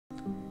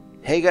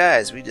Hey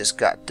guys, we just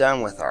got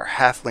done with our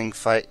halfling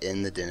fight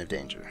in the Den of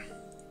Danger.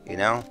 You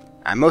know,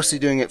 I'm mostly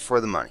doing it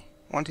for the money.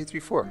 1, 2, 3,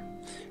 4.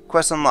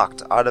 Quest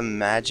unlocked.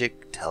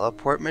 Automagic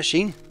teleport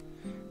machine.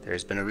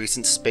 There's been a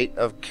recent spate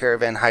of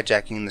caravan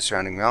hijacking in the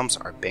surrounding realms.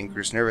 Our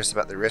banker's nervous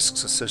about the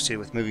risks associated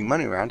with moving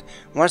money around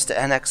and wants to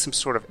annex some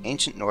sort of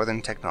ancient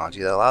northern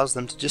technology that allows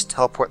them to just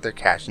teleport their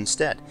cash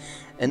instead.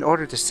 In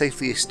order to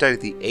safely study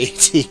the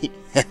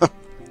ATM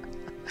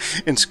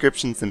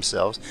inscriptions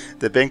themselves,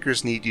 the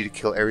bankers need you to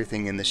kill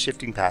everything in the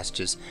shifting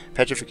passages.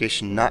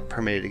 Petrification not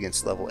permitted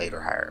against level 8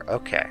 or higher.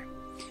 Okay.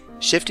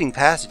 Shifting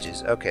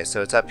passages. Okay,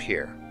 so it's up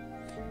here.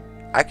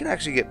 I can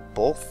actually get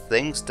both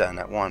things done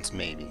at once,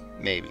 maybe.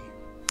 Maybe.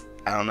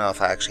 I don't know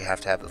if I actually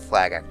have to have the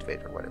flag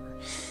activated or whatever.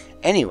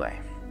 Anyway.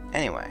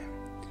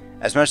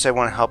 As much as I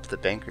want to help the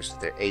bankers with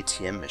their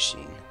ATM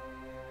machine,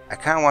 I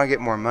kind of want to get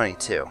more money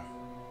too.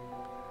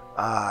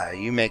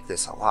 You make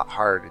this a lot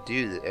harder to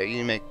do.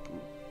 You make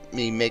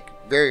me make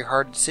very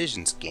hard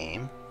decisions,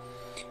 game.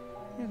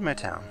 Here's my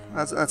town.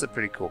 That's a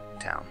pretty cool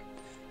town.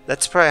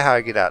 That's probably how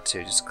I get out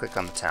too. Just click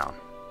on the town.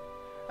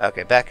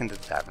 Okay, back into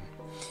the tavern.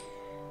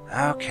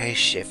 Okay,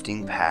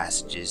 shifting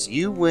passages.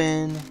 You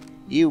win.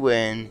 You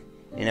win.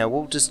 You know,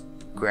 we'll just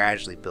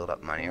gradually build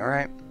up money,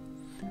 alright?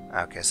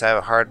 Okay, so I have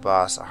a hard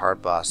boss,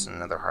 and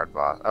another hard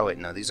boss. Oh wait,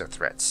 no, these are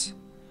threats.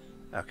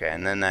 Okay,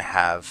 and then I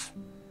have...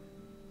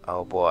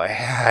 Oh boy,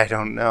 I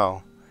don't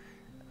know.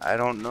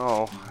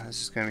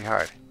 This is going to be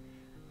hard.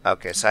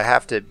 Okay, so I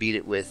have to beat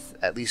it with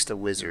at least a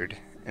wizard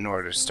in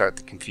order to start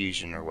the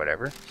confusion or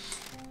whatever.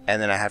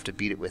 And then I have to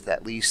beat it with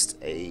at least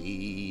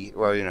a...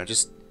 Well, you know,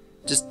 just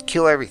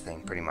kill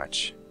everything, pretty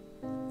much.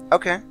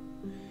 Okay.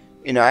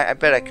 You know, I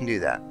bet I can do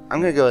that.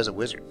 I'm going to go as a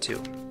wizard,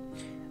 too.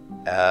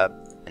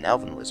 An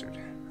elven wizard.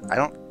 I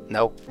don't...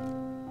 No.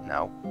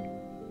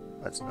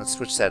 Let's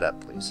switch that up,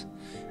 please.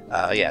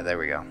 Yeah, there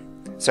we go.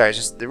 Sorry, it's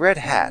just the red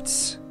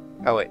hats.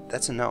 Oh, wait,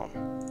 that's a gnome.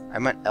 I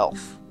meant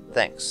elf.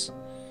 Thanks.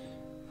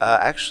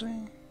 Actually,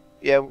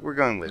 yeah, we're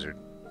going wizard.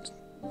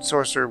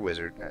 Sorcerer,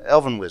 wizard.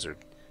 Elven wizard.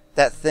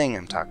 That thing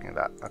I'm talking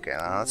about. Okay,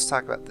 now let's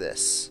talk about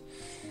this.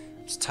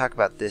 Let's talk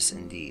about this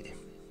indeed.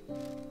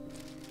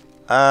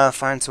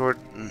 Fine sword.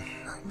 Not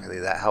really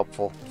that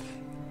helpful.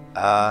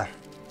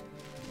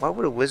 What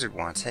would a wizard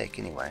want to take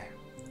anyway?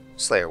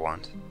 Slayer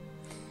wand.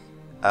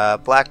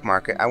 Black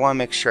market. I want to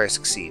make sure I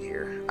succeed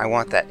here. I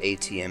want that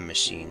ATM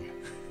machine.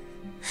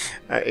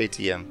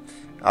 ATM.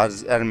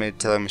 Automated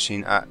teller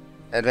machine.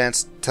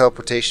 Advanced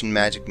teleportation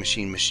magic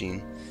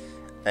machine.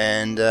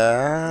 And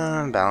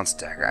balance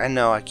dagger. I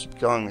know I keep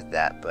going with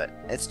that, but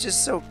it's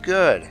just so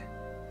good.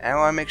 I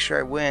want to make sure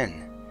I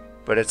win.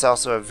 But it's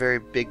also a very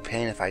big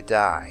pain if I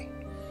die.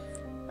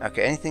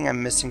 Okay, anything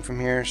I'm missing from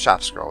here?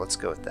 Shop scroll. Let's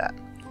go with that.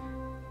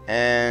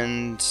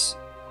 And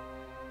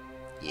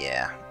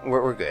yeah,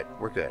 we're good.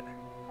 We're good.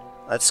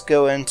 Let's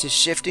go into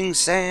Shifting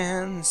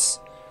Sands.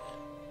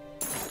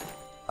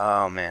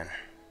 Oh man,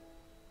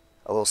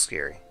 a little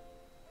scary.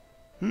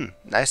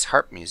 Nice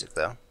harp music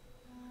though.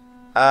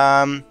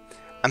 I'm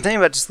thinking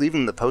about just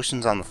leaving the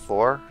potions on the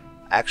floor,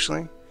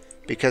 actually,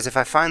 because if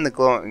I find the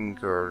glowing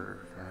if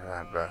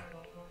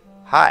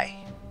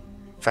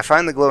I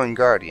find the glowing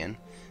guardian,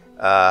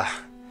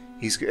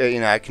 he's you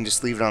know, I can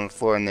just leave it on the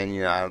floor and then,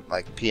 you know, I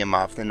like pee him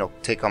off, then he'll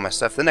take all my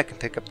stuff, then I can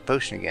pick up the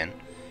potion again.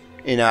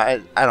 You know,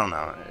 I don't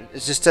know.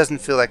 It just doesn't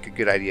feel like a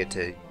good idea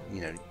to,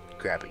 you know,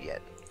 grab it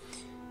yet.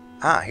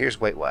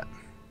 Here's wait what?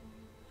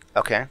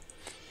 Okay.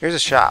 Here's a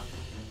shop.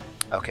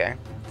 Okay.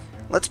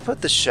 Let's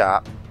put the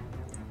shop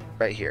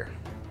right here.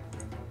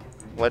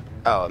 What?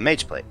 Oh, a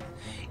mage plate.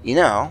 You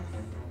know,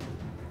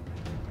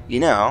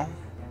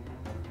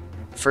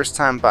 first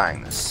time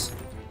buying this.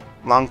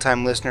 Long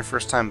time listener,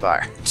 first time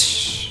buyer.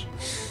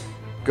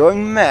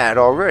 Going mad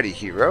already,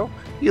 hero.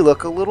 You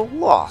look a little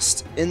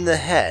lost in the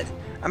head.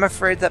 I'm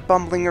afraid that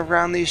bumbling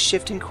around these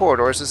shifting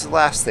corridors is the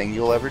last thing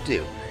you'll ever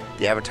do.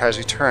 The Avatar's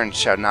return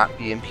shall not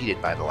be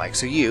impeded by the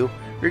likes of you.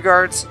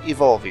 Regards,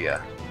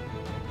 Evolvia.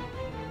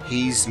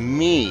 He's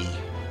me,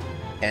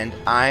 and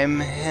I'm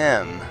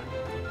him.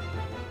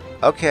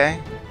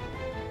 Okay,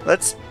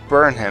 let's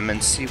burn him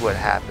and see what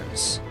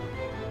happens.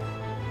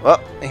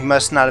 Well, he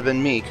must not have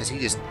been me, because he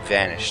just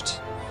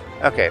vanished.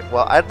 Okay,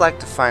 well, I'd like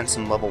to find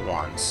some level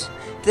 1s.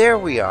 There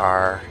we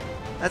are.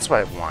 That's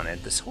what I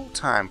wanted this whole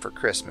time for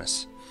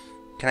Christmas.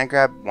 Can I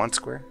grab 1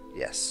 square?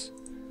 Yes.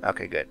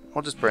 Okay, good.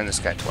 We'll just burn this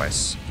guy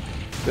twice.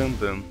 Boom,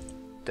 boom.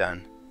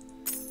 Done.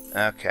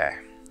 Okay.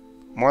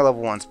 More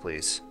level 1s,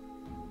 please.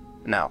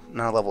 No,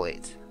 not level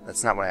 8.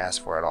 That's not what I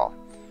asked for at all.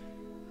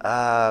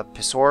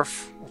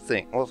 Pisorf?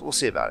 We'll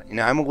see about it. You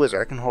know, I'm a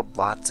wizard. I can hold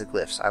lots of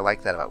glyphs. I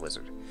like that about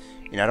wizard.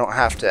 You know, I don't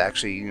have to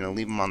actually, you know,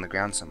 leave them on the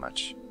ground so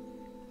much.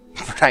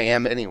 But I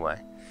am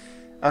anyway.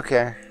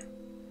 Okay.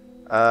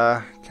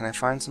 Can I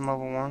find some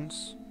level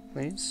 1s,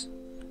 please?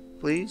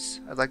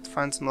 Please? I'd like to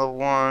find some level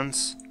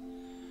 1s.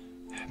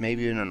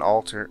 Maybe in an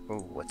altar. Oh,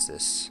 what's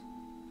this?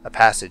 A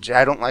passage.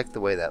 I don't like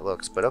the way that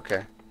looks, but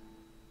okay.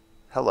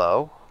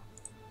 Hello.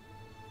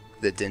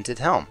 The Dented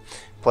Helm.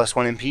 Plus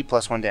 1 MP,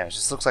 plus 1 damage.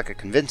 This looks like a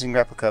convincing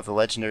replica of the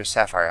legendary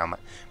Sapphire helmet,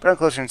 but on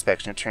closer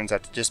inspection it turns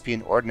out to just be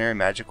an ordinary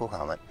magical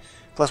helmet.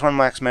 Plus 1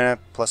 max mana,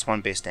 plus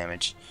 1 base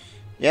damage.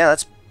 Yeah,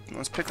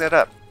 let's pick that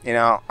up. You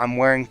know, I'm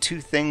wearing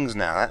 2 things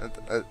now.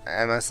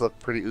 I must look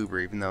pretty uber,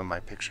 even though my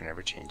picture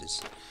never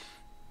changes.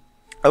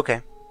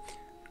 Okay.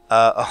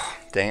 Oh,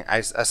 dang it.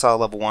 I saw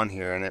level 1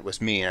 here, and it was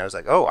me, and I was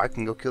like, oh, I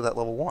can go kill that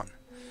level 1.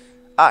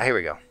 Ah, here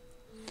we go.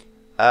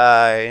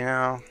 You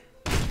know,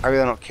 I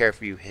really don't care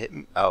if you hit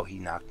me. Oh, he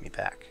knocked me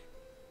back.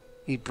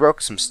 He broke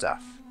some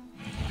stuff.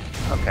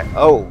 Okay.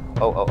 Oh.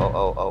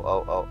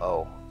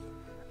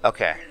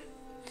 Okay.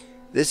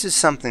 This is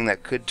something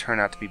that could turn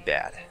out to be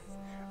bad.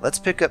 Let's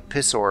pick up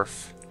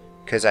Pissorf,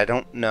 because I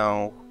don't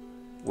know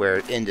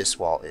where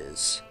Indiswal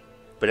is.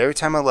 But every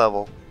time I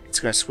level, it's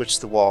going to switch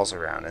the walls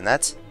around, and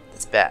that's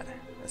bad.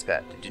 That's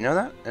bad. Did you know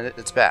that?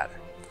 It's bad.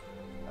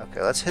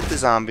 Okay, let's hit the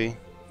zombie.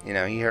 You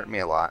know, he hurt me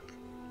a lot.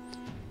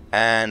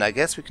 And I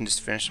guess we can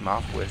just finish him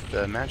off with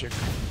magic.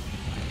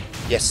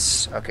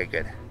 Yes. Okay,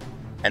 good.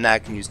 And now I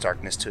can use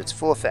darkness to its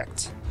full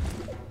effect.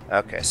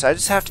 Okay, so I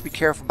just have to be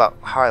careful about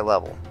how I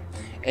level.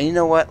 And you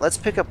know what? Let's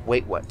pick up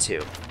Wait What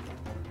too.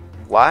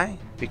 Why?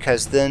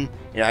 Because then,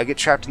 you know, I get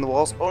trapped in the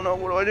walls. Oh no,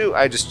 what do?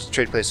 I just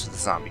trade places with the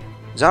zombie.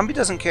 Zombie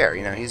doesn't care.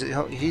 You know,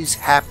 he's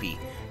happy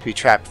to be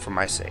trapped for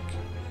my sake.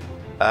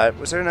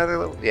 Was there another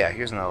level? Yeah,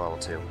 here's another level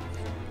too.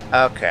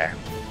 Okay.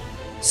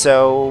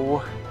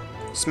 So,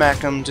 smack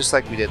him just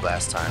like we did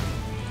last time.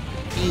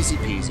 Easy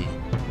peasy.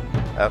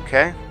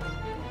 Okay.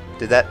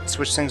 Did that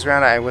switch things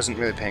around? I wasn't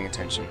really paying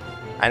attention.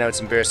 I know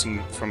it's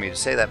embarrassing for me to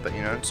say that, but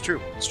you know, it's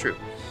true. It's true.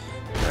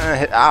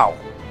 Ow.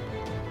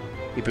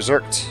 He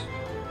berserked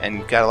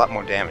and got a lot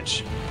more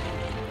damage.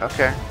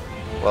 Okay.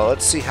 Well,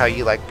 let's see how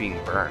you like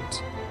being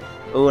burned.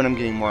 Oh, and I'm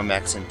getting more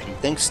max MP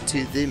thanks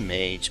to the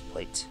mage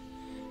plate.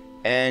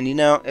 And you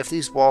know, if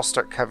these walls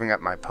start covering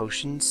up my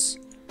potions,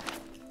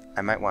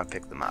 I might want to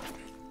pick them up.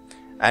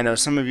 I know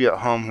some of you at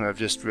home who have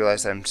just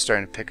realized that I'm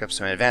starting to pick up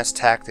some advanced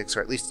tactics,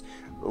 or at least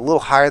a little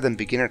higher than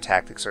beginner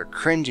tactics, are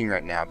cringing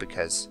right now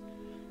because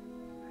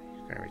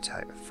you're going to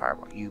retaliate with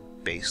Fireball. You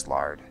base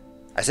lard.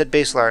 I said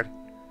base lard.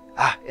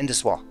 Ah,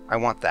 Indiswal. I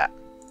want that.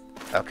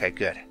 Okay,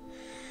 good.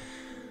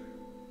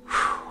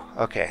 Whew.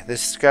 Okay,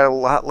 this got a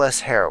lot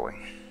less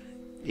harrowing.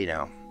 You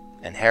know,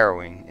 and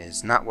harrowing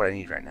is not what I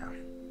need right now.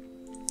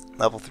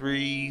 Level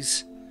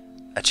 3's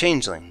a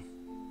changeling.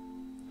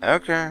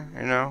 Okay,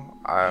 you know,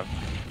 I'll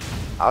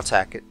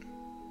attack it,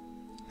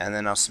 and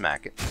then I'll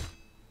smack it.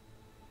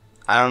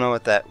 I don't know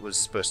what that was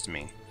supposed to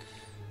mean.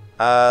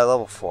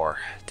 Level 4.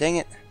 Dang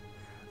it.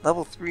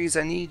 Level 3's,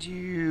 I need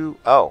you.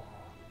 Oh.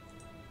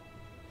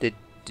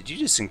 Did you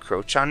just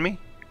encroach on me?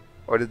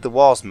 Or did the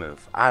walls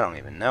move? I don't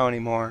even know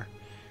anymore.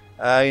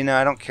 You know,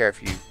 I don't care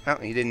if you... Oh,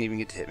 he didn't even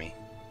get to hit me.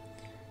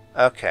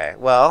 Okay,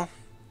 well...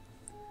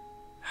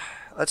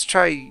 Let's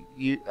try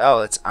you...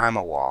 Oh, I'm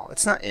a wall.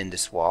 It's not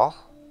Indiswal.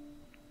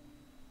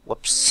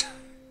 Whoops.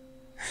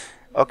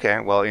 Okay,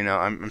 well, you know,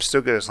 I'm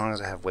still good as long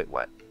as I have Wait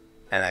What.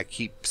 And I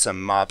keep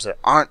some mobs that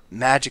aren't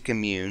magic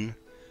immune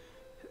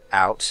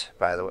out,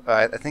 by the way.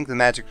 I think the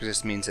magic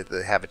resist means that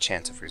they have a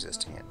chance of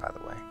resisting it, by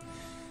the way.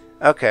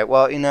 Okay,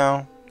 well, you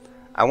know,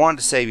 I wanted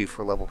to save you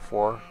for level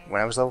 4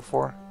 when I was level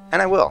 4,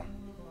 and I will.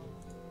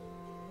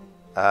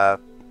 I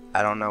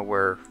don't know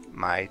where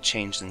my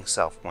changeling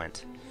self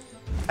went.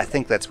 I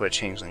think that's what a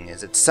changeling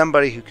is. It's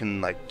somebody who can,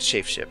 like,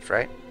 shapeshift,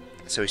 right?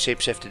 So he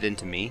shapeshifted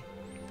into me.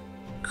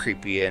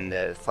 Creepy and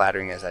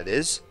flattering as that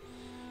is.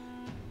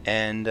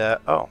 And,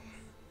 oh.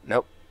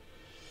 Nope.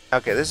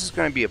 Okay, this is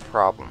going to be a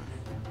problem.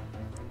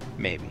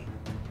 Maybe.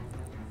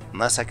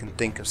 Unless I can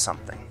think of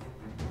something.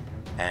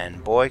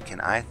 And boy, can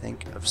I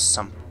think of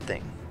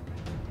something.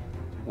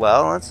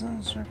 Well, let's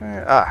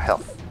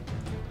health.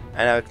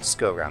 And now we can just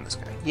go around this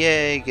guy.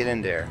 Yay, get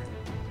in there.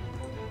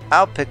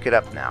 I'll pick it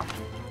up now.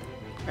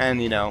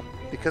 And, you know,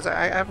 because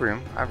I have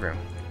room. I have room.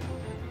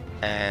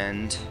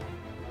 And,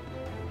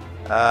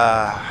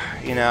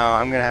 you know,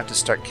 I'm going to have to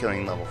start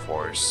killing level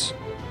 4s.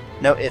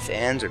 No ifs,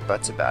 ands, or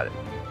buts about it.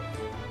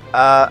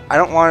 I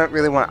don't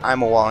really want to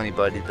I'm a wall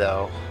anybody,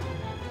 though.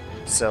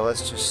 So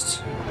let's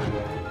just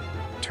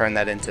turn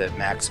that into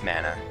max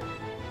mana.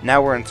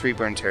 Now we're in 3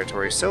 burn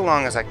territory, so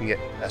long as I can get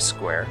a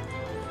square.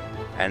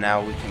 And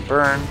now we can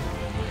burn,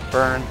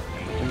 and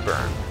we can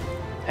burn.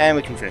 And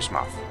we can finish them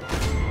off.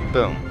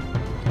 Boom.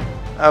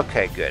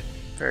 Okay, good.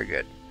 Very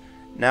good.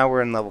 Now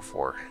we're in level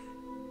 4.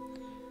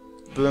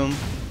 Boom.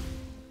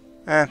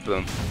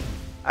 Boom.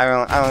 I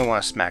only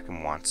want to smack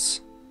him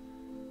once.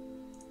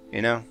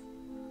 You know?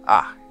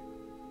 Ah.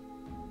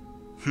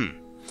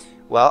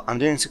 Well, I'm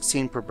doing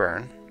 16 per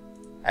burn.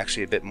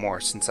 Actually, a bit more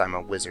since I'm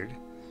a wizard.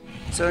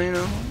 So, you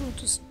know, we'll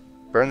just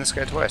burn this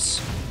guy twice.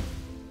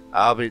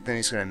 Oh, but then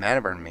he's going to mana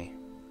burn me.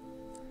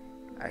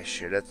 I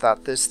should have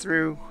thought this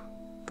through,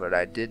 but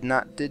I did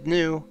not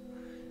new.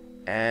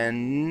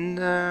 And,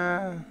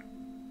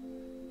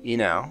 you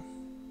know,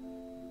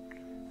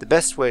 the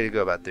best way to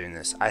go about doing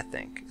this, I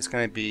think, is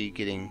going to be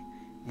getting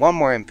 1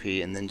 more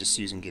MP and then just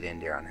using Get In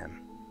There on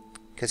him.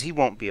 Because he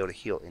won't be able to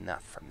heal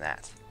enough from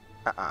that.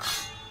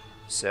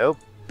 So,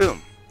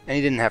 Boom. And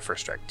he didn't have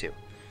first strike, too.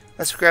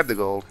 Let's grab the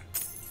gold,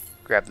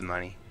 grab the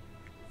money,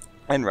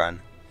 and run.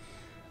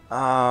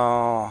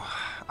 Oh,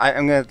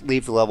 I'm going to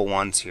leave the level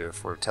 1s here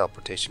for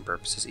teleportation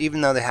purposes,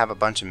 even though they have a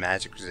bunch of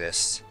magic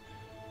resists.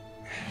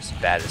 As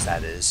bad as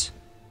that is.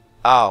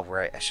 Oh,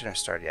 right. I shouldn't have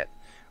started yet.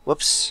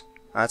 Whoops.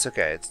 Oh, that's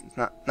okay. It's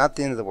not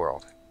the end of the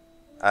world.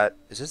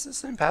 Is this the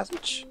same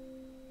passage?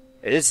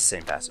 It is the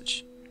same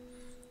passage.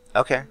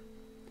 Okay.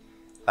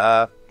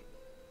 Well,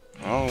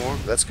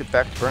 let's get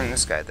back to burning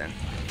this guy then.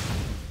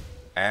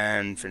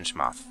 And finish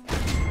him off.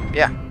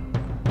 Yeah.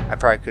 I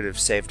probably could have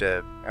saved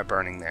a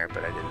burning there,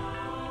 but I didn't.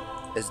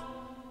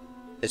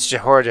 It's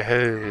Johor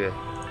Jehu.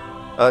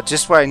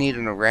 Just what I need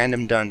in a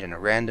random dungeon, a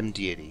random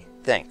deity.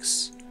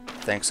 Thanks.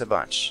 Thanks a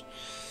bunch.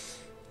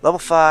 Level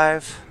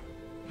 5.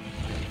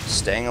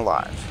 Staying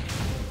alive.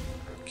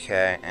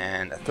 Okay,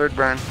 and a third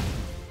burn.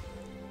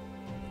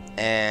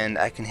 And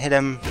I can hit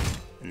him,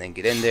 and then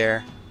get in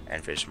there,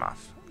 and finish him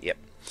off. Yep.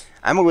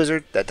 I'm a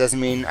wizard. That doesn't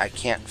mean I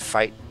can't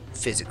fight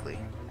physically,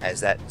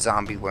 as that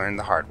zombie learned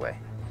the hard way.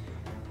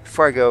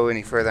 Before I go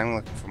any further, I'm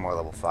looking for more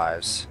level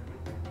 5s.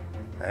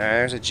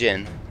 There's a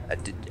djinn. A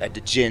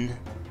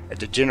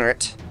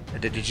degenerate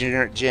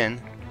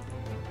djinn.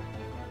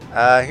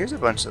 Here's a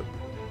bunch of...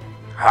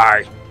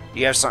 Hi!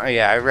 You have something?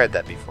 Yeah, I read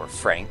that before.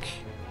 Frank.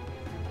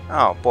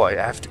 Oh boy,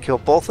 I have to kill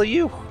both of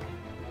you?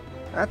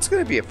 That's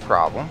gonna be a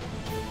problem.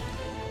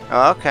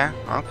 Oh, okay.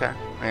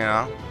 You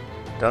know,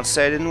 don't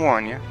say I didn't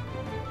warn you.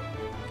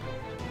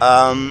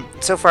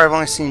 So far I've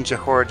only seen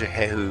Johor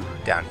Jehu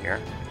down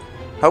here.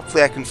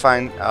 Hopefully I can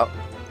find... Oh,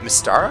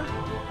 Mystara?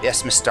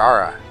 Yes,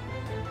 Mystara.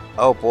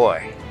 Oh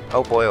boy.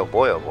 Oh boy, oh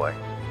boy, oh boy.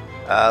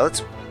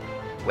 Let's...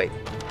 Wait.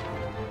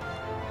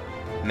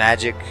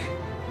 Magic.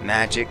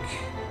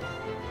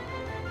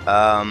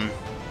 How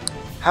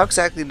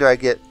exactly do I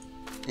get,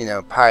 you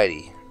know,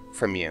 piety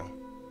from you?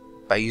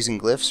 By using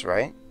glyphs,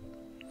 right?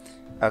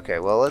 Okay,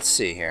 well, let's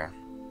see here.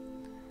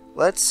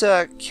 Let's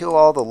kill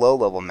all the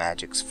low-level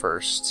magics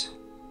first.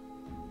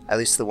 At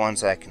least the ones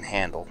that I can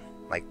handle.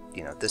 Like,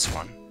 you know, this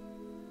one.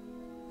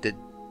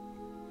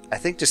 I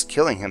think just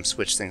killing him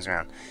switched things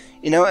around.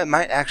 You know, it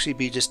might actually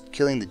be just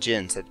killing the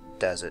djinns that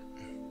does it.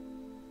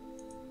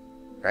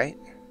 Right?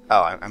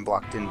 Oh, I'm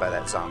blocked in by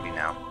that zombie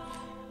now.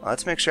 Well,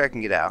 let's make sure I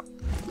can get out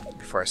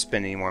before I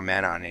spend any more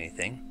mana on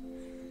anything.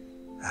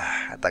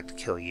 I'd like to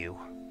kill you.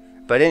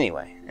 But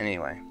anyway.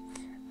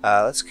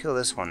 Let's kill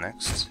this one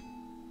next.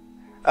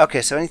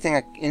 Okay, so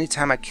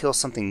anytime I kill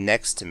something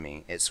next to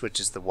me, it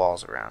switches the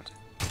walls around.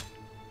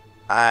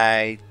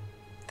 I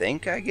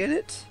think I get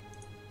it?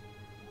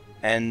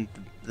 And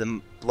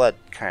the blood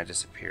kind of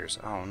disappears.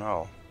 Oh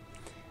no.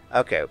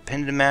 Okay,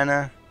 pinned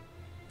mana.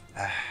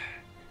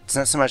 It's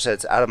not so much that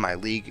it's out of my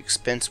league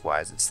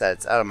expense-wise, it's that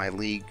it's out of my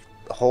league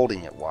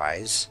holding it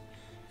wise.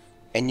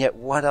 And yet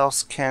what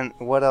else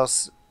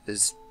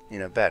is, you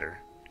know, better?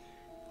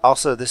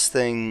 Also, this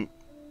thing,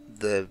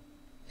 the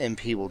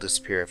MP will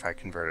disappear if I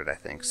convert it, I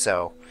think.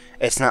 So,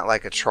 it's not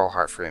like a troll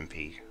heart for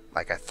MP,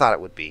 like I thought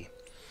it would be.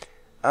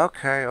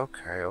 Okay.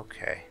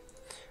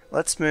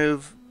 Let's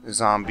move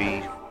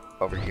zombie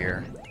over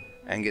here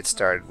and get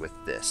started with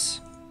this.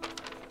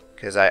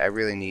 Because I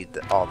really need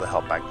all the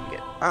help I can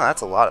get. Oh,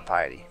 that's a lot of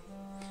piety.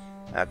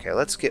 Okay,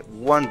 let's get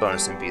one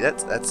bonus MP.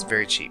 That's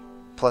very cheap.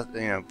 Plus,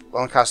 you know, it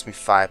only cost me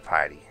 5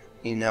 piety.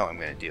 You know I'm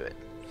going to do it.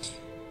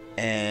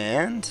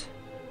 And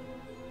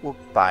we'll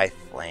buy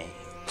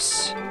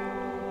flames.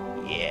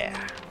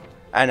 Yeah.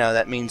 I know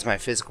that means my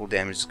physical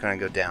damage is going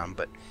to go down,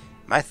 but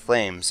my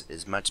flames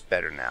is much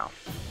better now.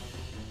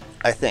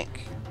 I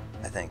think.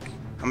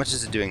 How much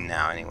is it doing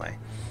now anyway?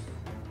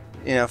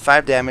 You know,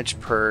 5 damage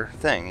per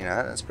thing. You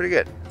know, that's pretty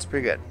good. That's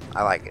pretty good.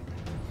 I like it.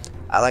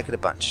 I like it a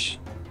bunch.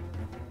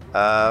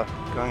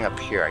 Going up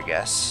here, I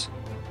guess.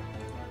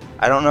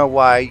 I don't know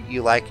why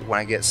you like it when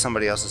I get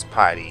somebody else's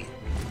piety,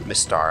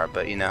 Mystara,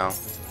 but you know,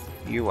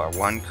 you are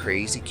one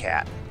crazy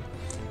cat.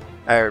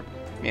 Or,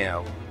 you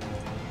know,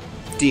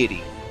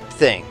 deity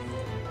thing.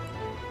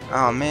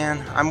 Oh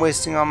man, I'm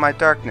wasting all my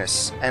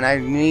darkness, and I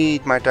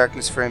need my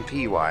darkness for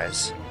MP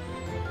wise.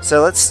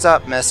 So let's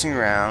stop messing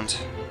around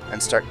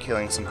and start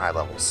killing some high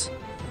levels.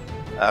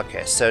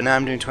 Okay, so now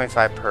I'm doing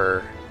 25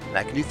 per, and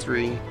I can do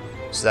 3,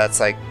 so that's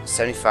like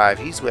 75.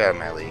 He's way out of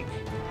my league.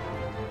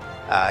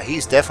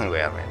 He's definitely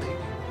way out of my league.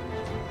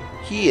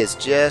 He is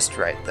just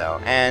right though,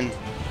 and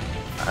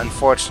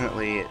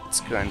unfortunately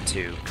it's going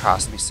to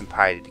cost me some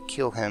piety to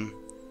kill him,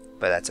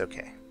 but that's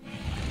okay.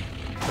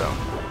 So,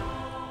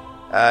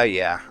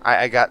 yeah,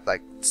 I got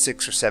like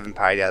 6 or 7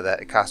 piety out of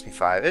that. It cost me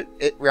 5.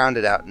 It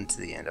rounded out into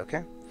the end,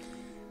 okay?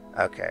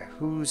 Okay,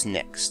 who's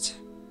next?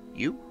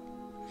 You?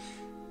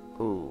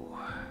 Ooh.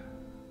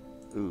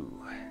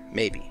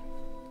 Maybe.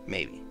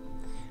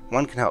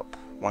 One can hope.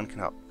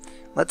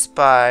 Let's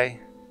buy...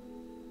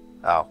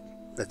 Oh,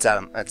 that's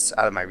out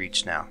of my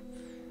reach now.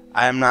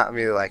 I am not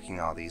really liking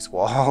all these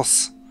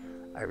walls.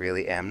 I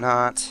really am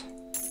not.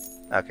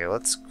 Okay,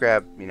 let's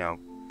grab, you know...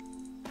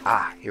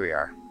 Ah, here we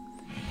are.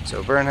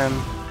 So burn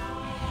him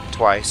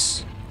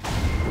twice.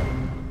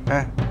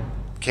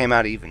 Came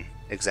out even.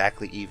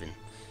 Exactly even.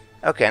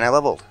 Okay, and I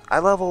leveled. I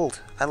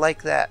leveled. I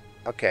like that.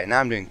 Okay, now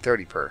I'm doing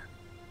 30 per,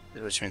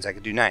 which means I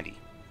could do 90.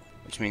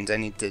 Which means I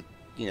need to,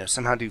 you know,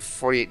 somehow do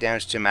 48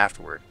 damage to him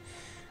afterward.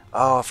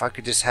 Oh, if I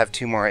could just have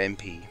 2 more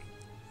MP.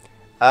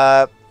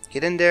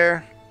 Get in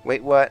there.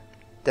 Wait, what?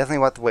 Definitely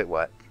want the wait,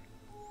 what?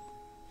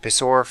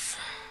 Pissorf.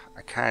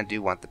 I kind of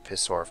do want the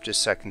Pissorf,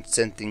 just so I can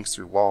send things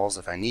through walls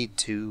if I need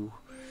to.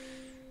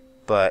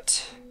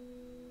 But,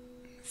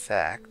 in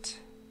fact,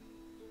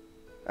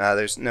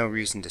 there's no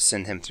reason to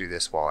send him through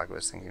this wall like I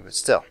was thinking, but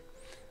still.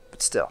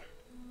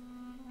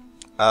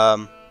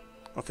 I'll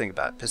think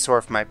about it.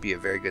 Pissorf might be a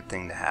very good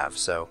thing to have,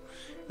 so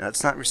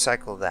let's not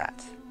recycle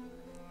that.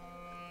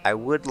 I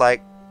would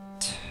like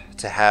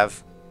to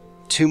have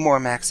 2 more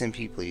max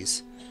MP,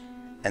 please.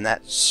 And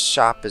that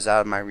shop is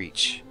out of my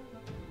reach.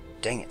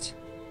 Dang it.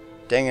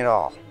 Dang it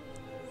all.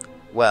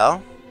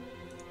 Well,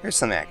 here's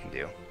something I can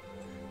do.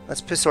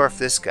 Let's Pissorf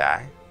this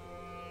guy.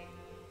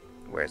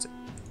 Where is it?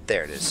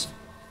 There it is.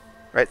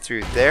 Right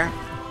through there.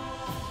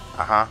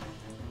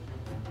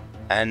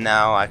 And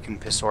now I can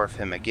Pissorf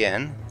him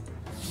again.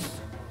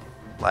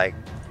 Like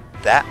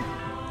that.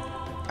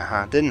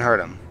 Didn't hurt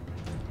him.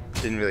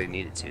 Didn't really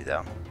need it to,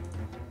 though.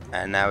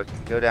 And now we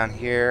can go down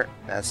here.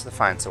 That's the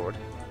fine sword.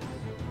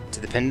 To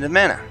the Pendant of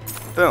Mana.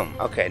 Boom.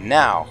 Okay,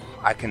 now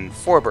I can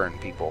 4-burn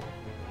people.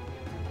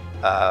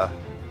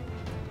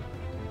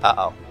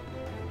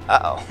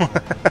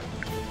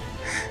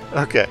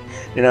 Okay.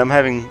 You know, I'm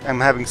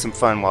having some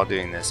fun while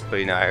doing this, but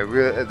you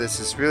know, this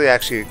is really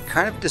actually a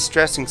kind of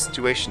distressing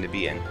situation to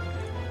be in.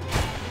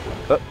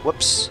 Oh,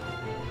 whoops.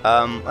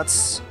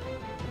 Let's.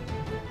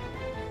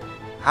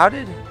 How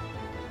did?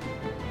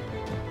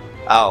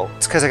 Oh,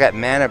 it's because I got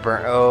mana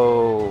burn.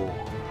 Oh,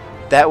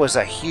 that was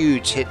a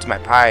huge hit to my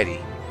piety.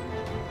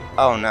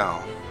 Oh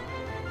no.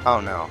 Oh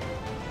no.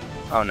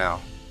 Oh no.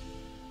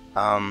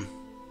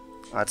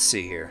 Let's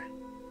see here.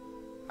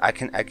 I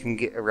can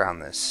get around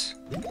this.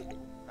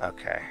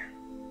 Okay.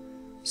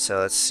 So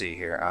let's see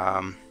here.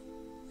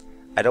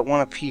 I don't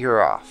want to pee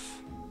her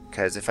off,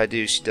 because if I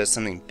do, she does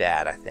something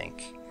bad, I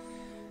think.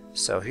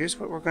 So here's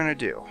what we're going to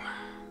do.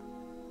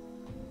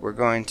 We're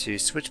going to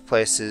switch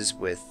places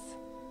with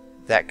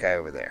that guy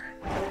over there.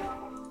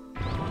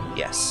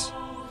 Yes.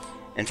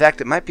 In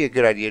fact, it might be a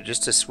good idea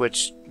just to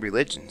switch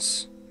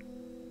religions.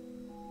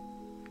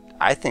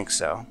 I think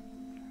so.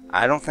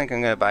 I don't think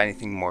I'm going to buy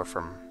anything more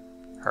from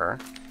her.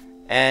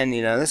 And,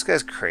 you know, this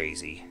guy's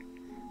crazy.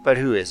 But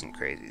who isn't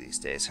crazy these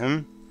days,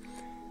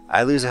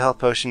 I lose a health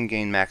potion,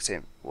 gain max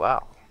aim.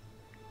 Wow.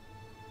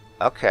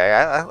 Okay,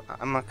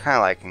 I'm kind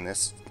of liking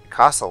this. It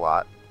costs a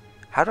lot.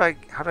 How do I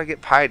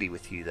get piety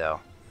with you, though?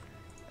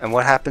 And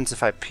what happens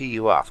if I pee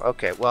you off?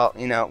 Okay, well,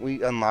 you know,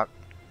 we unlock...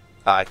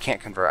 I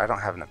can't convert. I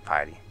don't have enough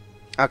piety.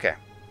 Okay,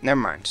 never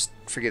mind. Just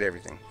forget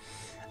everything.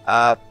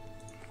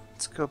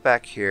 Let's go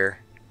back here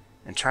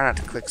and try not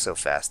to click so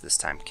fast this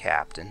time,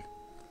 Captain.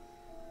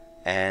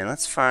 And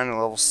let's find a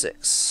level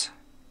 6.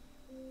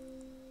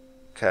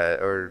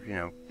 Or, you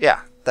know,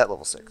 yeah, that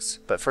level 6.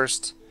 But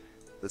first,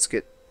 let's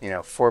get, you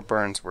know, 4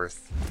 burns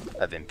worth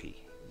of MP.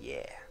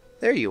 Yeah.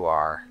 There you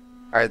are.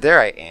 Alright, there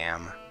I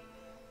am.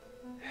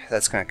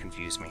 That's going to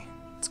confuse me.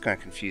 It's going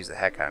to confuse the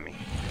heck out of me.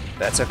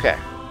 That's okay.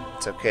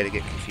 It's okay to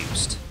get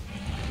confused.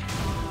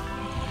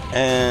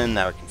 And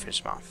now we can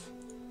finish him off.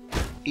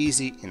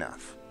 Easy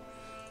enough.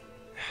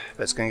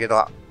 But it's going to get a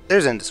lot.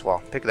 There's Indus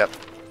Wall. Pick it up.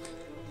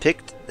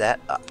 Picked that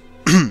up.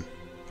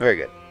 Very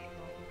good.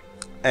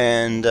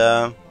 And,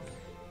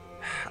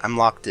 I'm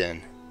locked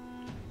in.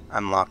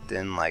 I'm locked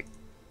in like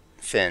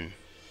Finn.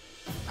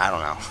 I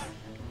don't know.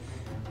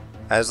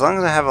 As long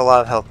as I have a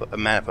lot of health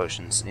mana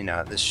potions, you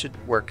know, this should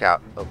work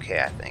out okay,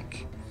 I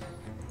think.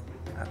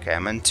 Okay,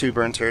 I'm in 2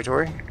 burn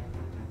territory.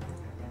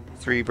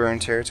 3 burn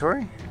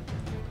territory.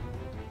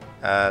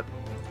 There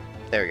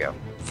we go.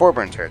 4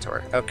 burn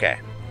territory. Okay.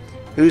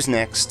 Who's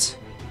next?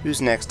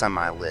 Who's next on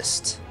my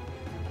list?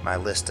 My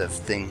list of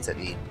things that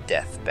need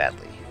death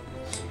badly.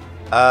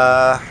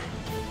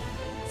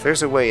 If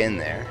there's a way in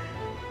there,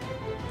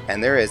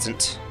 and there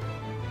isn't,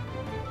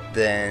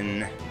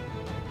 then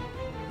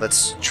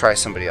let's try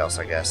somebody else,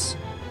 I guess.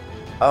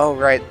 Oh,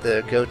 right,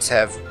 the goats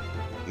have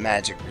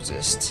magic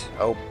resist.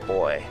 Oh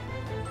boy.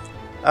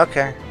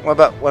 Okay, what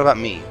about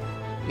me?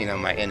 You know,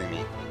 my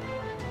enemy.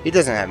 He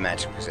doesn't have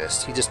magic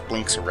resist. He just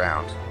blinks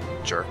around,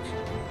 jerk.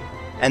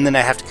 And then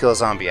I have to kill a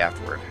zombie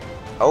afterward.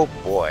 Oh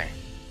boy.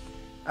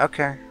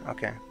 Okay,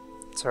 okay.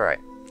 It's alright.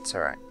 It's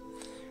alright.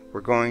 We're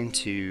going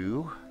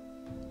to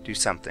do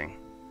something.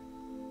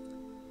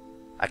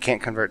 I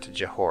can't convert to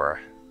Jahora.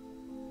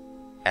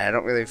 And I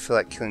don't really feel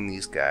like killing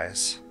these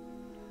guys.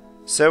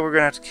 So we're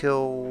going to have to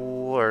kill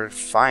or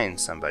find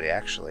somebody,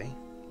 actually.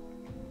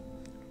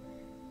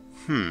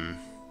 I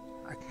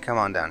can come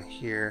on down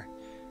here.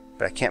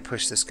 But I can't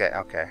push this guy.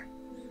 Okay.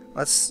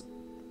 Let's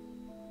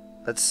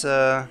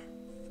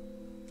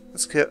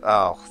get...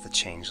 Oh, the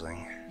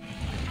changeling.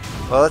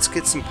 Well, let's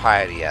get some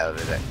piety out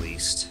of it, at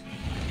least.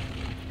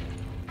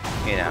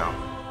 You know.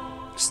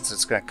 Since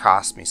it's going to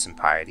cost me some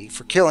piety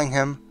for killing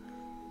him.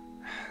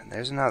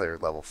 There's another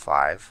level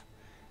 5.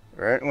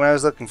 Right when I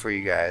was looking for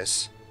you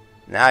guys,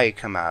 Now you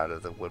come out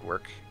of the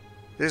woodwork.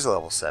 There's a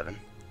level 7.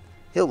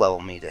 He'll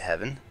level me to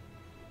heaven.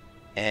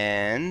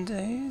 And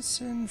he's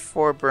in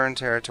 4 burn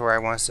territory, I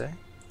want to say.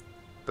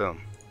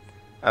 Boom.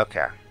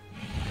 Okay.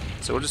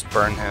 So we'll just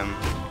burn him.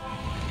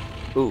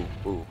 Ooh.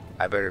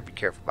 I better be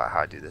careful about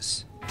how I do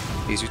this.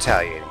 He's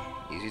retaliating.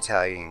 He's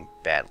retaliating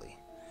badly.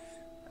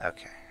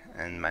 Okay.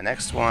 And my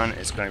next one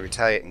is going to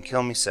retaliate and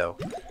kill me, so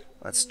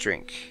let's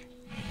drink.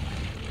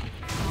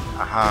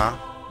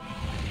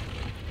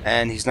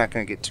 And he's not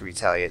going to get to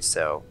retaliate,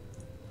 so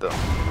boom.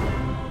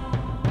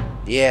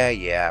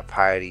 Yeah,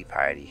 piety.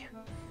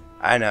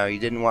 I know, you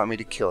didn't want me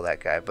to kill that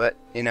guy, but,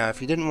 you know,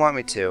 if you didn't want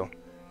me to,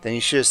 then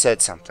you should have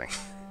said something.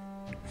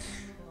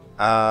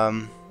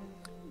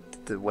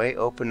 Did the way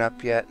open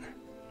up yet?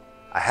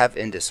 I have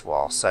Indus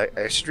Wall, so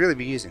I should really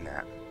be using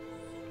that.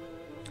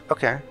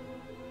 Okay.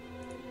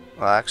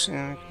 Well, actually,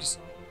 let me just...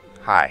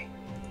 Hi.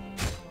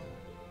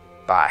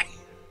 Bye.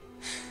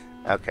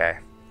 Okay.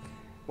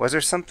 Was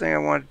there something I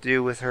wanted to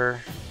do with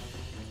her?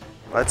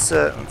 Let's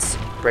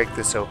break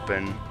this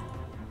open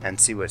and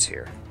see what's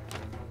here.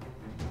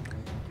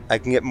 I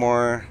can get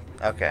more...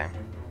 Okay.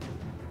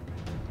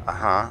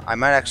 I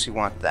might actually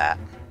want that.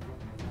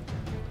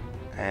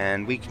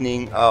 And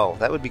weakening... Oh,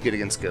 that would be good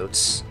against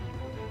goats.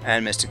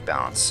 And Mystic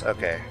Balance.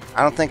 Okay.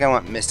 I don't think I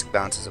want Mystic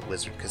Balance as a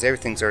wizard, because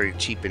everything's already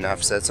cheap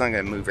enough, so it's only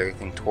going to move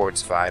everything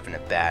towards 5 in a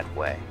bad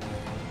way.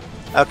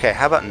 Okay,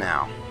 how about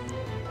now?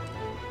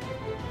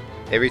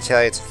 It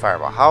retaliates a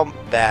fireball. How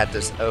bad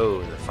does...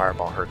 Oh, the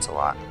fireball hurts a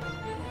lot.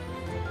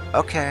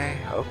 Okay.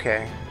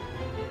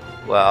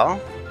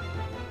 Well,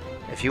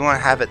 if you want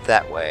to have it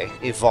that way,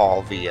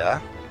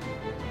 Evolvia,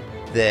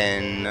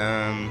 then,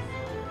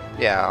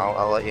 yeah,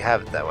 I'll let you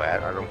have it that way.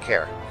 I don't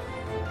care.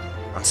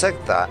 On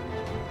second thought,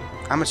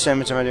 how much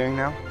damage am I doing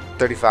now?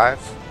 35?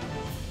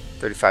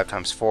 35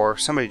 times 4.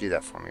 Somebody do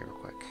that for me real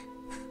quick.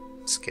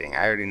 Just kidding.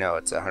 I already know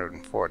it's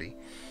 140.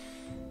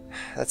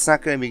 That's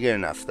not going to be good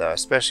enough, though,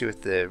 especially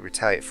with the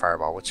Retaliate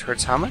Fireball, which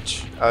hurts how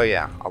much? Oh,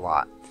 yeah, a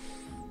lot.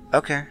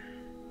 Okay.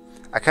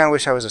 I kind of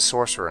wish I was a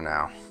sorcerer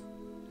now,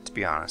 to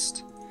be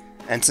honest.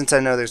 And since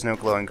I know there's no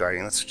Glowing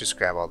Guardian, let's just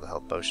grab all the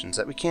health potions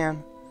that we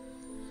can.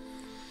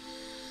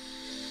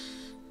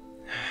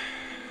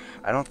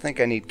 I don't think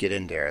I need Get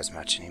In There as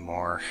much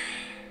anymore.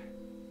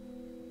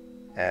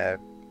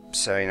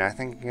 So, you know, I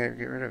think I can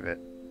get rid of it.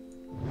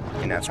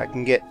 You know, if I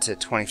can get to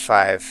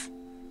 25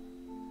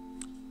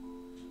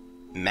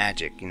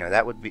 magic, you know,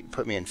 that would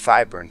put me in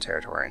 5 burn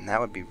territory, and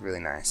that would be really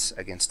nice.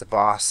 Against the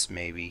boss,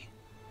 maybe.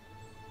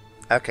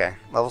 Okay,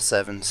 level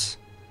 7s.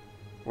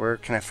 Where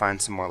can I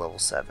find some more level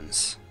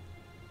 7s?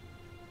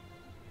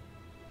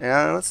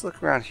 Now, let's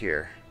look around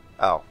here.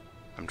 Oh,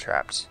 I'm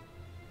trapped.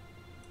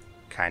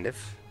 Kind of.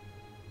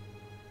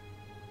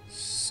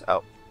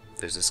 Oh,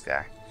 there's this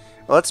guy.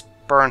 Well, let's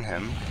burn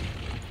him.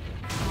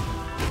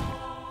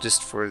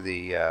 Just for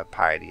the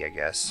piety, I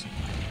guess.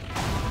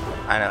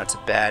 I know, it's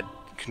a bad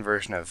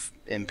conversion of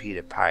MP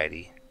to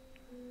piety.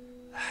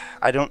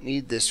 I don't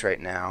need this right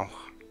now.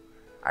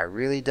 I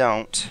really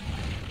don't.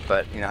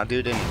 But, you know, I'll do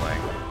it anyway.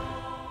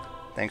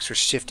 Thanks for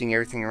shifting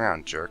everything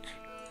around, jerk.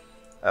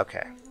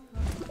 Okay.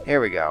 Here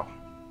we go.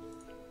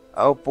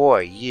 Oh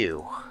boy,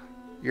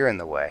 you're in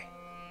the way.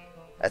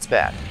 That's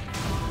bad.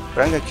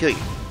 But I'm gonna kill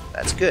you.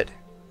 That's good.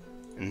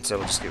 And so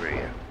we'll just get rid of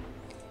you.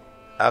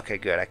 Okay,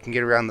 good. I can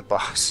get around the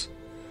boss.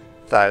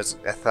 I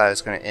thought I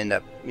was gonna end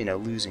up, you know,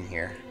 losing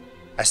here.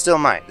 I still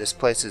might. This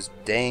place is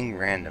dang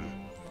random.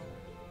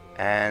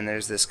 And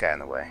there's this guy in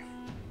the way.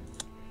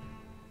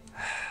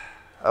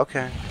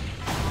 Okay.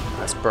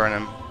 Let's burn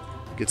him.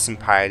 Get some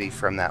piety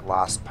from that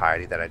lost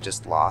piety that I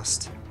just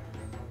lost.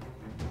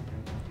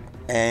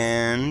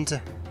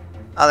 And...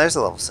 Oh, there's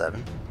a level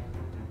 7.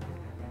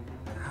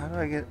 How do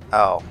I get...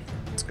 Oh,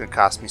 it's going to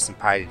cost me some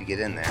piety to get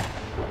in there.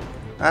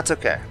 That's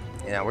okay.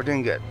 You know, we're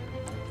doing good.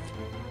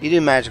 You do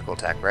magical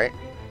attack, right?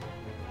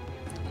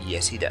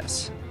 Yes, he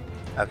does.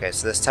 Okay,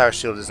 so this tower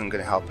shield isn't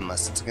going to help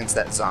unless it's against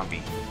that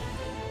zombie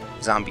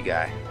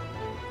guy.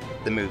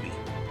 The movie.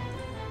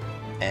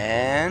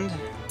 And...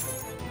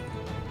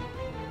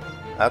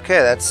 Okay,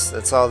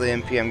 that's all the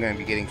MP I'm going to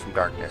be getting from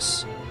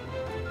darkness.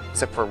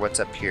 Except for what's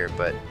up here,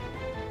 but...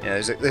 You know,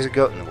 there's a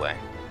goat in the way.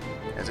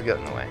 There's a goat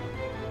in the way.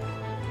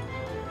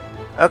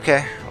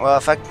 Okay, well,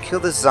 if I can kill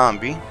this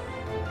zombie...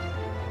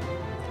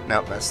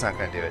 Nope, that's not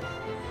going to do it.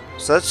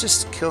 So let's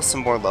just kill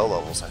some more low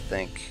levels, I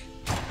think.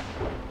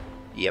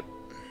 Yep.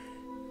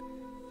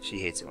 She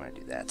hates it when I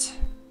do that.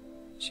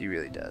 She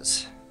really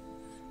does.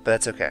 But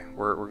that's okay.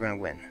 We're going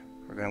to win.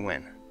 We're going to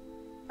win.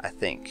 I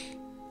think.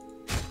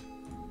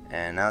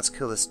 And now let's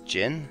kill this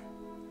Jinn.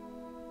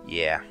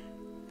 Yeah.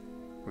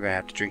 We're going to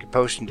have to drink a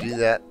potion to do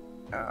that.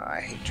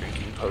 I hate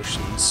drinking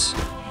potions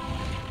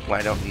when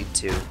I don't need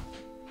to.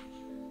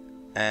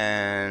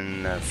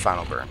 And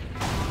final burn.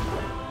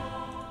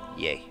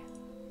 Yay.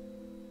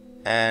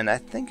 And I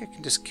think I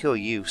can just kill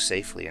you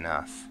safely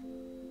enough.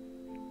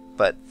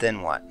 But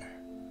then what?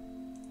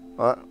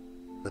 Well,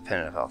 the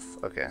Pennant of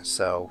Health. Okay,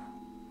 so...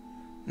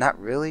 Not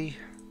really.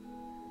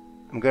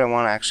 I'm going to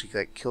want to actually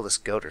like kill this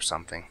goat or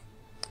something.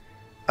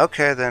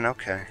 Okay then,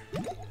 okay.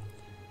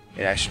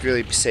 Yeah, I should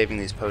really be saving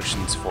these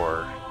potions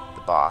for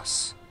the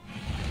boss.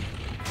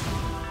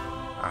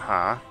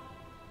 Uh-huh.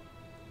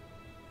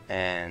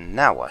 And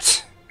now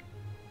what?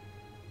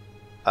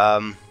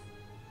 I'm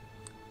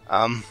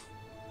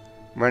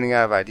running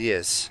out of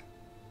ideas.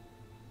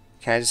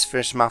 Can I just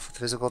finish him off with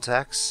physical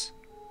attacks?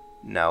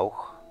 No.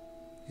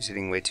 He's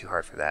hitting way too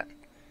hard for that.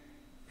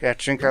 We have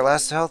to drink our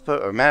last health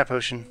or mana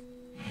potion.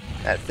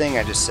 That thing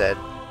I just said.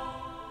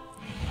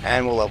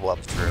 And we'll level up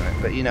through it.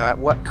 But you know, at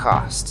what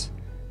cost?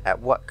 At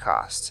what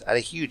cost? At a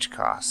huge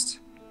cost.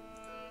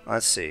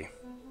 Let's see.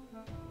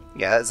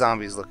 Yeah, that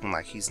zombie's looking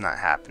like he's not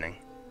happening.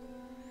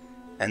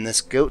 And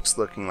this goat's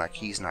looking like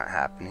he's not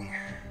happening.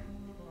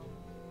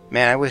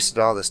 Man, I wasted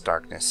all this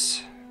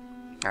darkness.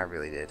 I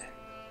really did.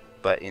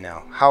 But, you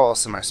know, how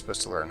else am I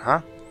supposed to learn,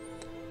 huh?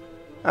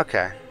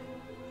 Okay.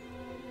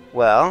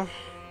 Well,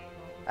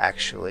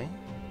 actually,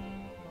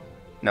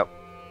 nope.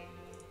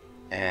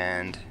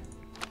 And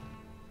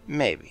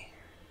maybe.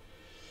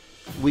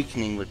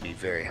 Weakening would be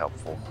very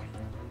helpful.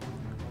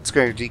 It's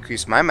going to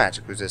decrease my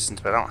magic resistance,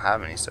 but I don't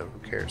have any, so who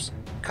cares?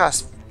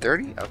 Cost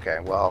 30? Okay,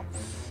 well,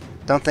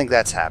 don't think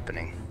that's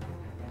happening.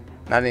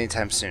 Not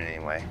anytime soon,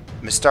 anyway.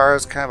 Mystara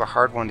is kind of a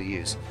hard one to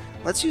use.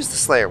 Let's use the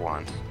Slayer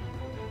Wand.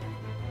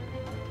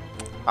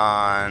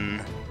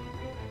 On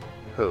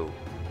who?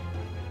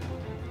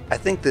 I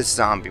think this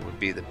zombie would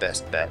be the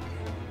best bet.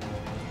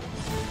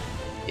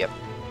 Yep.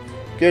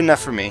 Good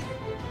enough for me.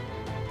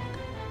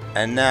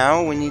 And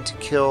now we need to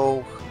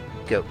kill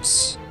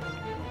goats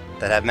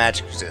that have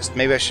magic resist.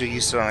 Maybe I should have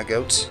used it on a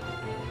goat.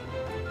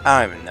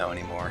 I don't even know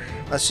anymore.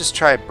 Let's just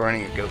try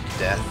burning a goat to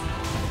death.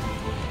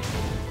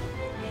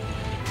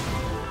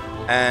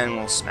 And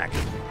we'll smack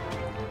it.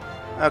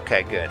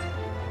 Okay, good.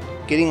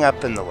 Getting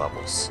up in the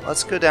levels.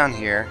 Let's go down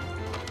here.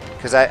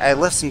 Because I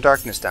left some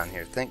darkness down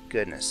here, thank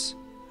goodness.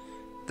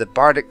 The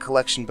Bardic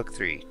Collection Book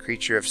 3.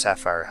 Creature of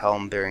Sapphire,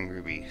 Helm bearing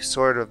Ruby,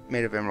 Sword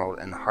made of Emerald,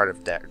 and Heart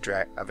of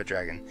a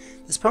Dragon.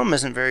 This poem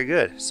isn't very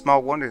good.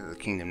 Small wonder that the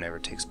kingdom never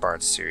takes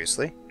bards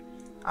seriously.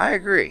 I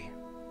agree.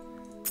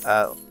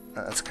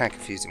 That's kind of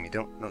confusing me.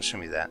 Don't show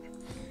me that.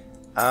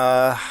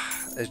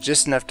 There's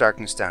just enough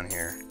darkness down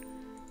here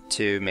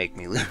to make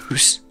me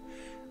lose.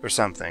 Or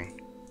something.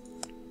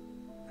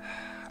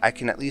 I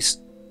can at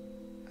least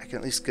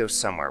go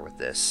somewhere with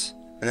this.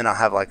 And then I'll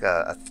have like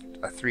a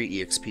 3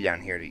 EXP down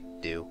here to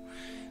do.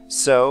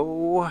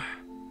 So,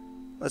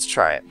 let's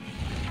try it.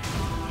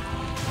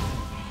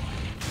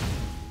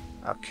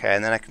 Okay,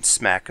 and then I can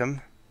smack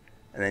him,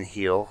 and then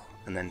heal,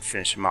 and then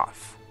finish him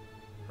off.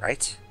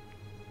 Right?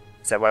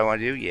 Is that what I want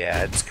to do?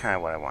 Yeah, that's kind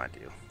of what I want to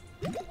do.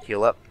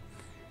 Heal up,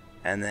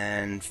 and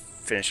then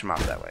finish him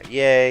off that way.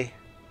 Yay!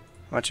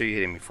 How much are you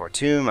hitting me for?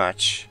 Too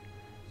much.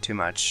 Too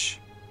much.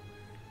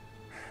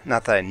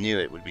 Not that I knew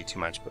it would be too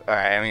much, but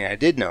I mean, I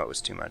did know it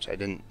was too much. I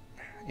didn't,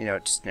 you know,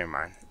 just never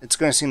mind. It's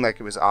going to seem like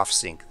it was off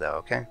sync, though.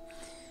 Okay.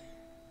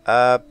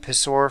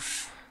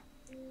 Pissorf.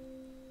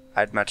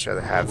 I'd much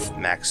rather have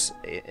max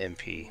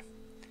MP.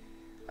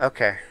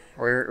 Okay,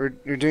 we're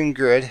doing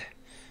good.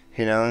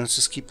 You know, let's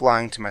just keep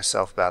lying to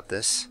myself about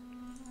this.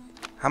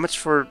 How much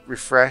for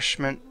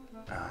refreshment?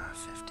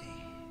 50.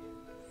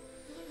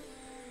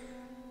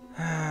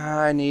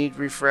 I need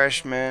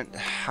refreshment.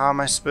 How am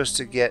I supposed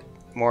to get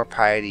more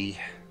piety?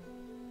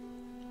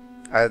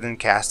 Other than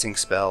casting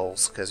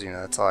spells, because, you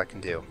know, that's all I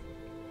can do.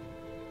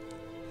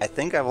 I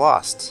think I've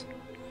lost.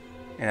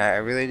 And I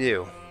really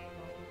do.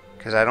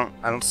 Because I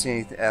don't see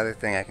any other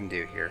thing I can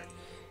do here.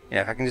 You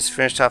know, if I can just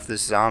finish off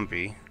this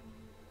zombie,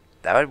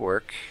 that would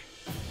work.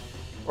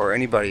 Or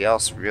anybody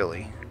else,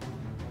 really.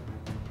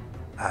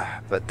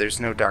 But there's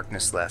no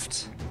darkness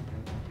left.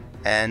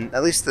 And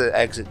at least the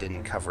exit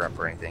didn't cover up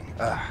or anything.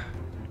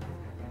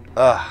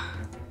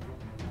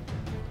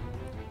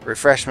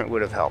 Refreshment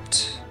would have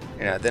helped.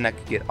 You know, then I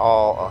could get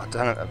a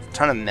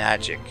ton of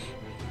magic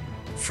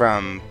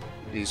from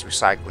these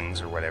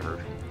recyclings or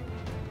whatever.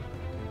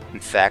 In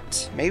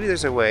fact, maybe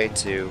there's a way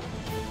to...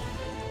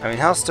 I mean,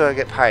 how else do I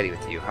get piety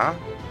with you, huh?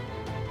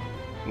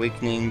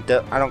 Weakening...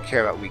 I don't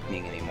care about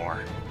weakening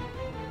anymore.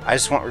 I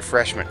just want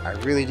refreshment. I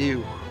really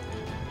do.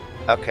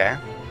 Okay.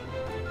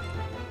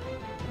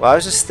 Well, I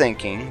was just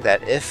thinking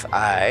that if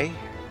I...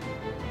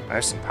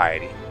 There's some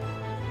piety.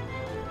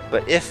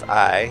 But if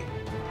I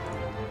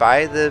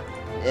buy the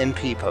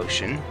MP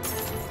potion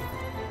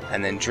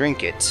and then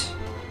drink it...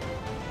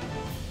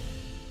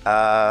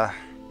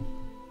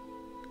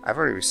 I've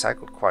already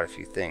recycled quite a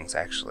few things,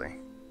 actually.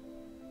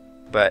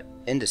 But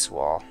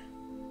Induswall.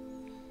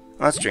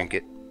 Let's drink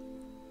it.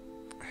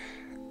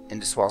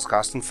 Induswall's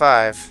costing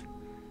 5.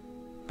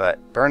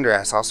 But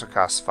Burndrass also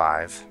costs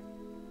 5.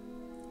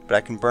 But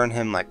I can burn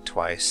him like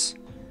twice.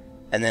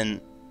 And then...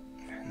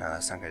 No,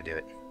 that's not going to do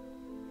it.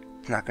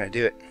 It's not going to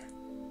do it.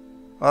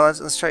 Well,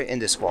 let's try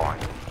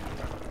Induswall.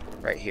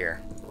 Right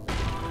here.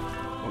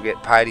 We'll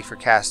get piety for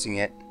casting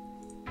it.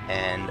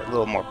 And a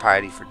little more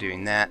piety for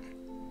doing that.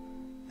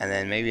 And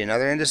then maybe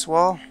another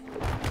Induswall.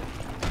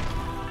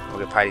 We'll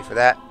get piety for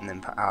that. And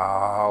then...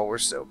 Oh, we're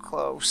so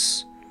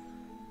close.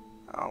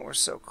 Oh, we're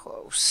so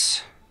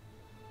close.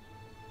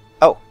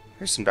 Oh,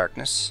 here's some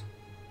darkness.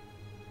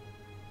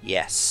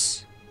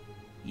 Yes.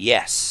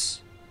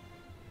 Yes.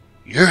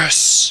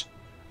 Yes!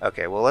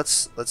 Okay, well,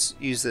 let's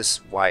use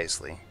this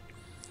wisely.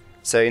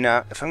 So, you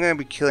know, if I'm going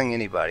to be killing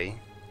anybody,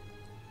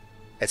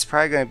 it's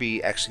probably going to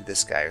be actually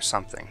this guy or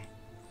something.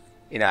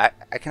 You know,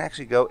 I can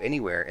actually go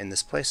anywhere in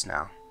this place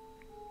now.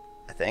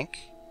 I think.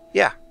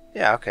 Yeah.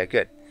 Yeah, okay,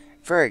 good.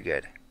 Very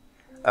good.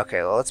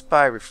 Okay, well, let's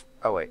buy...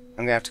 oh, wait. I'm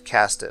going to have to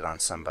cast it on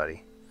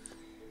somebody.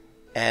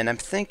 And I'm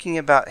thinking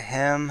about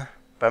him,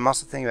 but I'm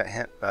also thinking about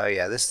him... oh,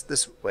 yeah,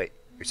 this... wait.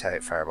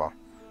 Retaliate Fireball.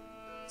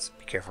 Let's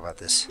be careful about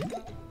this.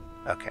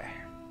 Okay.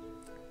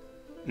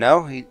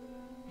 No, he...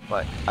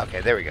 what?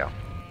 Okay, there we go.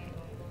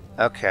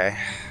 Okay.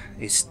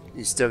 He's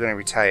still going to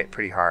retaliate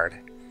pretty hard.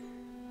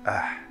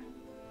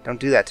 Don't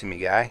do that to me,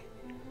 guy.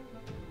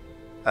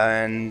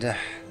 And...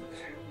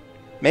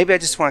 maybe I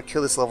just want to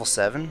kill this level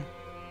 7.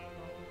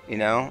 You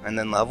know, and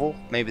then level.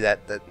 Maybe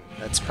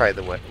that's probably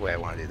the way I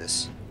want to do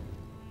this.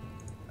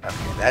 Okay,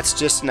 that's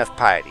just enough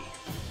piety.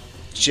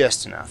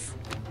 Just enough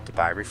to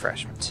buy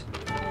refreshment.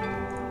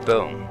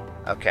 Boom.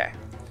 Okay.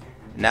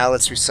 Now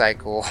let's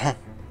recycle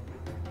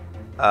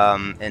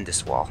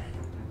Indus Wall.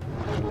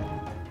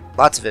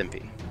 Lots of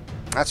MP.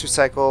 Let's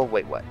recycle...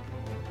 wait, what?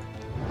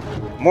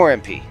 More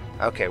MP.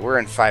 Okay, we're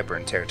in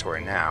Fireburn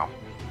territory now.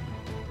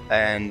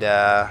 And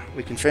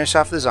we can finish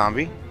off the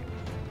zombie.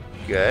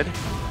 Good.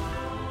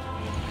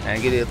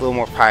 And get a little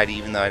more piety,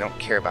 even though I don't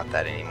care about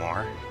that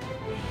anymore.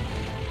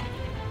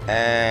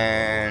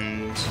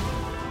 And...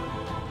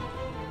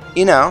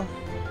 you know...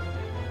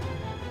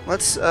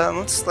 let's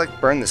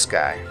like burn this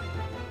guy.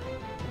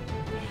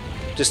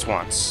 Just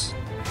once.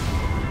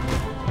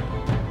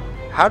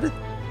 How did...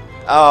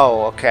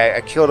 oh, okay.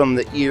 I killed him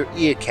the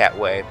Eocat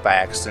way by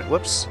accident.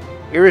 Whoops.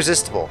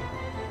 Irresistible.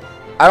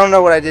 I don't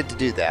know what I did to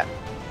do that.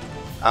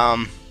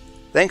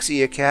 Thanks,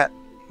 Eocat.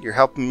 You're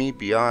helping me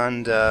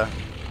beyond the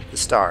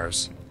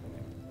stars.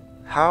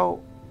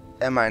 How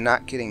am I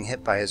not getting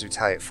hit by his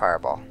Retaliate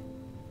Fireball?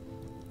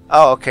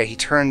 Oh, okay. He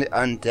turned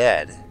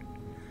undead.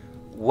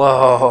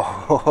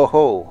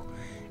 Whoa.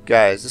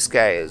 Guys, this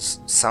guy is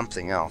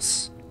something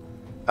else.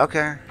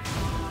 Okay.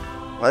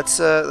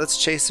 Let's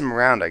chase him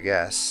around, I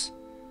guess.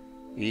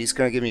 He's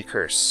gonna give me a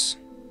curse.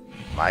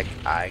 Like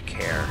I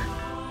care.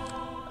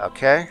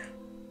 Okay.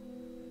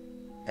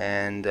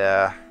 And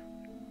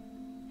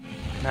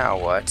now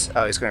what?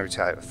 Oh, he's gonna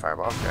retaliate with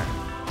Fireball. Okay.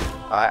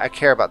 I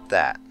care about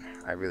that.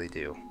 I really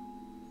do.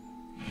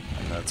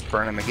 And let's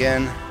burn him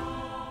again.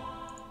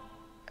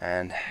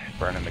 And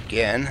burn him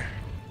again.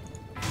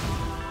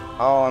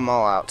 Oh, I'm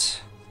all out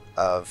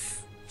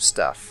of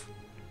stuff.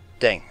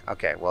 Dang.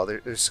 Okay, well,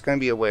 there's going to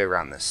be a way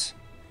around this.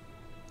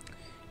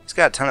 He's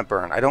got a ton of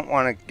burn. I don't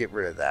want to get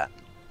rid of that.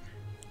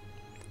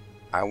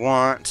 I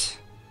want...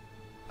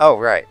 oh,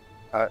 right.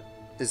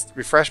 Is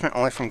refreshment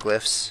only from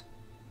glyphs?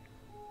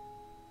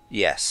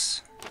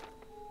 Yes.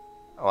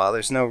 Well,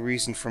 there's no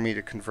reason for me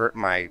to convert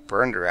my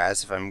burn to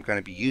Raz if I'm going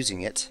to be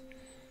using it.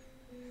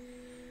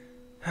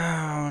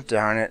 Oh,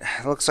 darn it.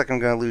 It looks like I'm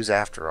going to lose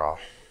after all.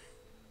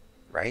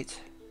 Right?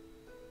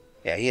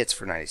 Yeah, he hits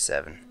for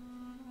 97.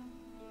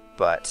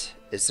 But,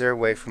 is there a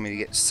way for me to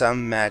get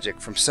some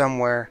magic from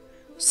somewhere?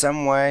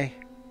 Some way?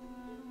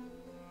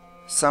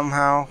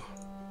 Somehow?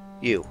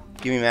 You,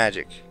 give me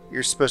magic.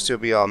 You're supposed to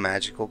be all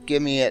magical.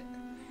 Give me it.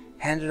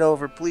 Hand it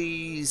over,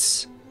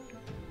 please.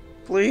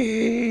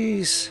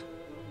 Please.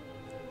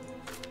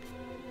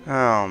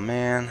 Oh,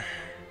 man.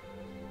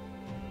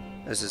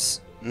 This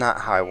is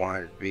not how I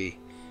wanted it to be.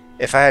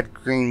 If I had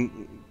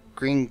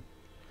green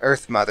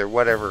Earth Mother,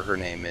 whatever her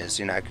name is,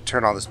 you know, I could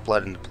turn all this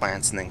blood into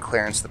plants and then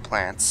clearance the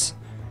plants.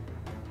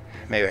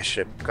 Maybe I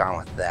should have gone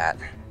with that.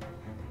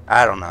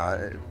 I don't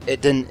know.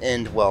 It didn't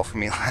end well for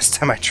me last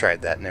time I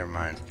tried that. Never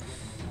mind.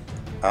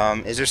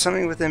 Is there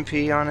something with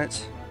MP on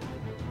it?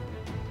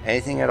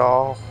 Anything at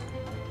all?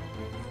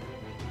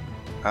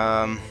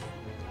 Well,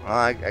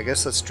 I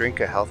guess let's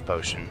drink a health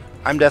potion.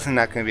 I'm definitely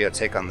not going to be able to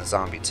take on the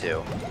zombie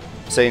too.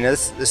 So, you know,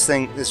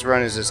 this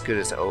run is as good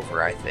as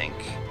over, I think.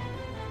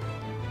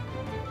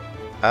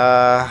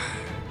 I'm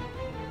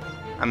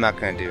not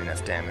going to do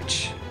enough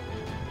damage.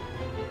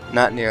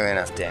 Not nearly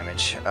enough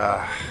damage.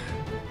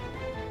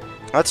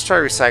 Let's try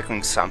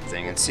recycling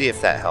something and see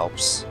if that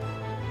helps.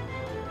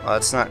 Well,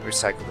 let's not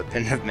recycle the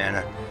Pin of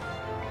Mana,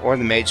 or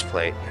the Mage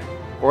Plate,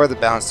 or the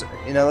Balance.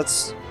 You know,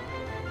 let's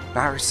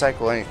not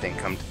recycle anything,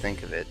 come to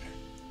think of it.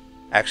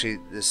 Actually,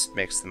 this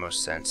makes the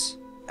most sense.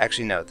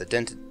 Actually, no, the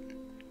Dented...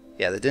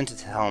 yeah, the Dented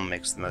Helm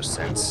makes the most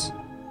sense.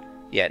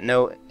 Yeah,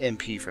 no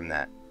MP from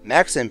that.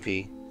 Max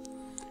MP,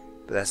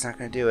 but that's not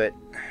going to do it.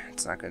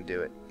 It's not going to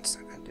do it. It's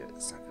not going to do it.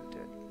 It's not going to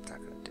do it. It's not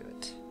going to do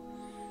it.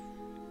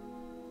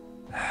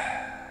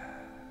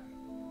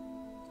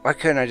 Why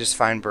couldn't I just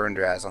find Burned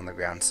Raz on the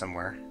ground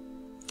somewhere?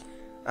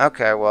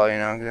 Okay, well, you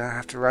know, I'm going to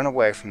have to run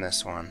away from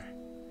this one.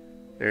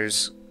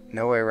 There's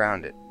no way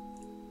around it.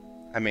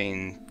 I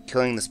mean,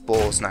 killing this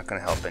bull is not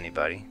going to help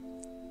anybody.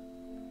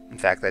 In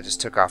fact, I just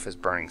took off his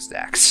burning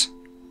stacks.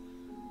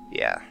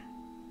 Yeah.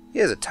 He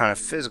has a ton of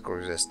physical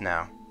resist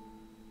now.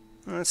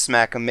 Let's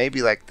smack him.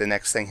 Maybe like the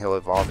next thing he'll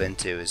evolve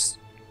into is...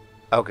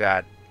 Oh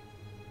god.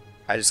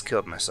 I just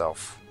killed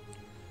myself.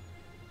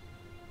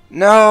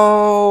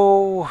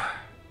 No!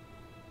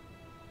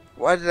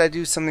 Why did I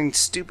do something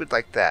stupid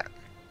like that?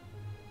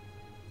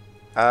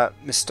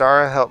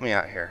 Mystara, help me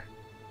out here.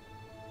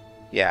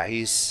 Yeah,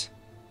 he's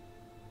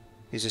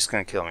just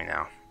gonna kill me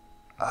now.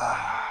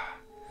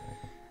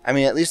 I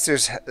mean, at least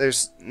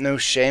there's no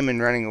shame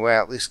in running away.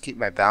 I'll at least keep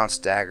my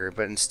balanced dagger.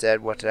 But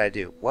instead, what did I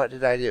do? What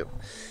did I do?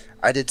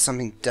 I did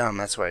something dumb.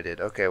 That's what I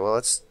did. Okay, well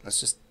let's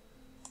just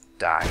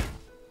die.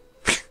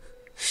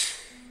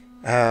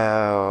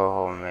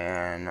 Oh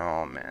man,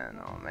 oh man,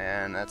 oh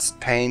man. That's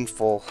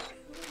painful.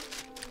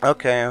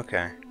 Okay,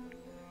 okay.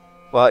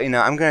 Well, you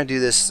know, I'm gonna do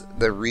this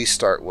the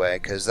restart way,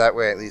 because that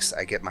way at least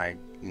I get my,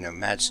 you know,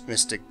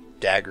 mystic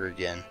dagger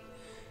again.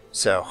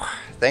 So,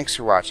 thanks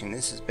for watching.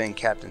 This has been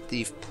Captain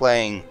Thief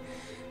playing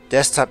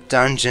Desktop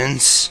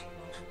Dungeons.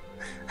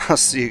 I'll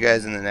see you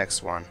guys in the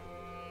next one.